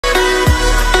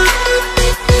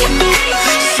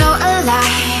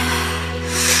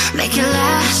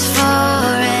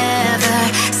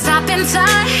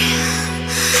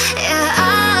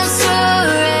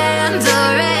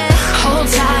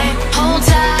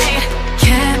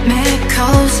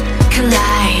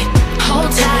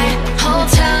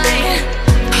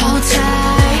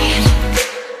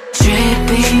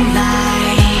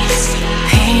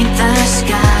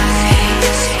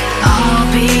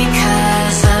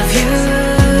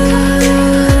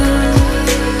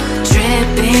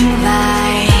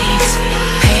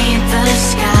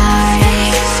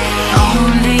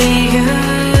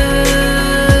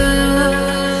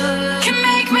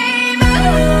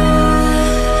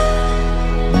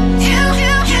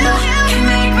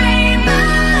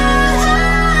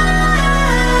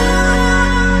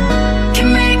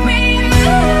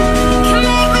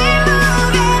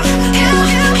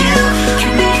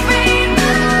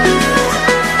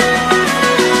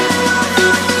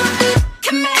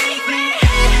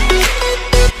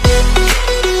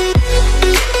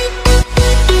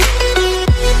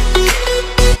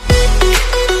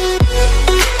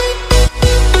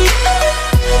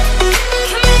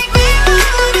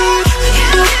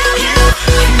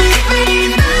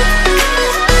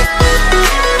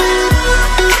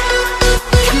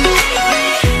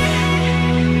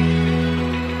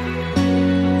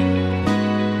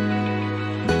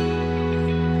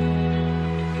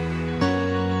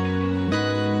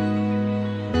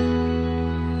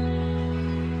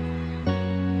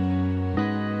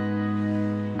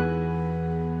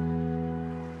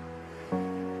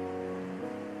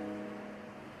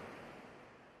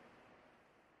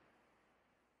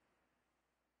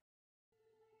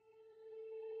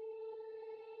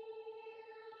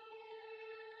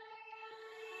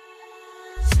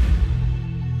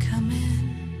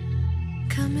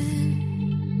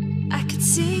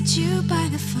seat you by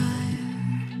the fire.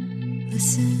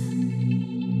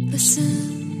 Listen,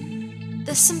 listen,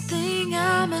 there's something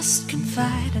I must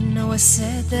confide. I know I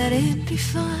said that it'd be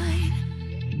fine.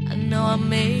 I know I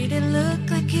made it look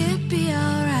like it'd be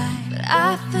alright, but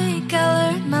I think I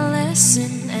learned my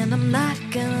lesson, and I'm not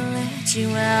gonna let you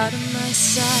out of my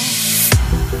sight.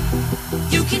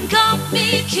 You can call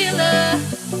me killer,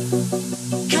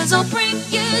 'cause I'll bring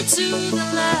you to the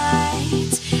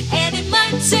light. And it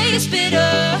might taste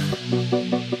bitter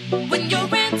when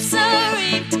you're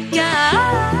answering to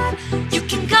God. You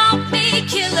can call me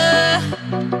killer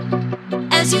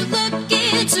as you look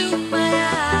into my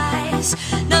eyes.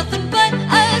 Nothing but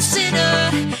a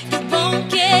sinner. You won't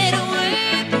get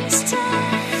away this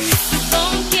time. You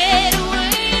won't get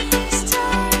away this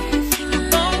time. You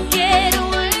won't get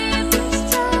away this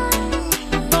time.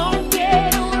 You won't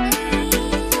get away.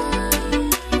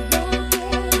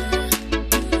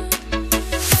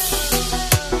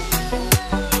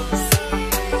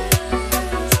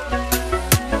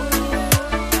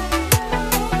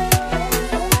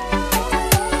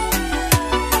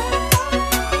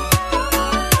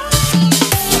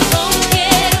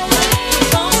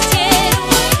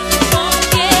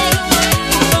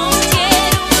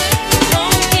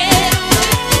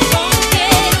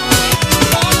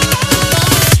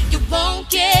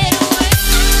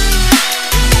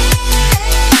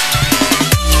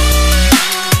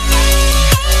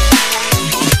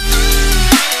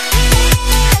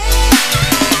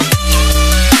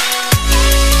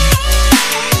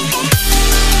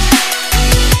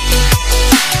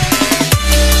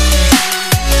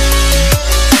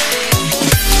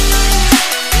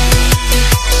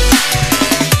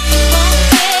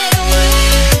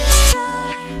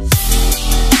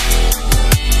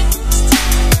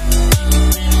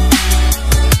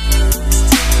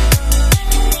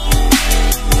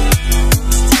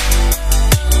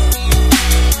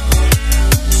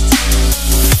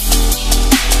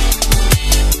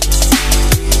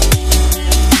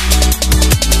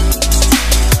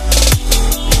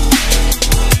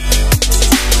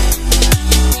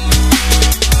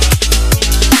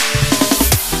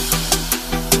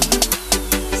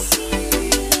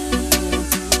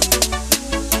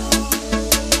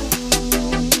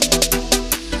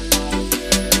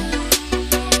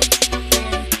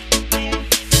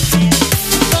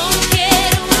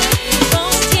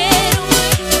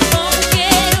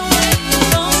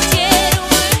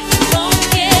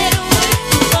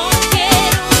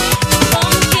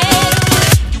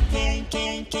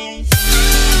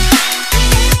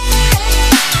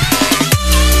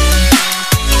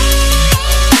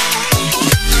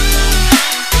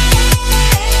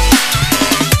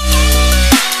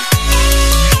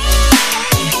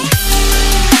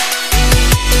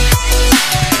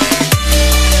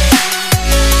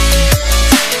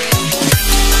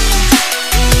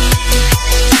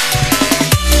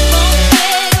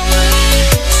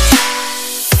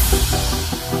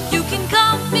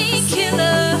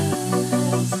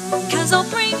 I'll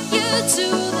bring you to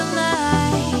the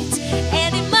light,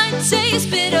 and it might taste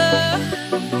bitter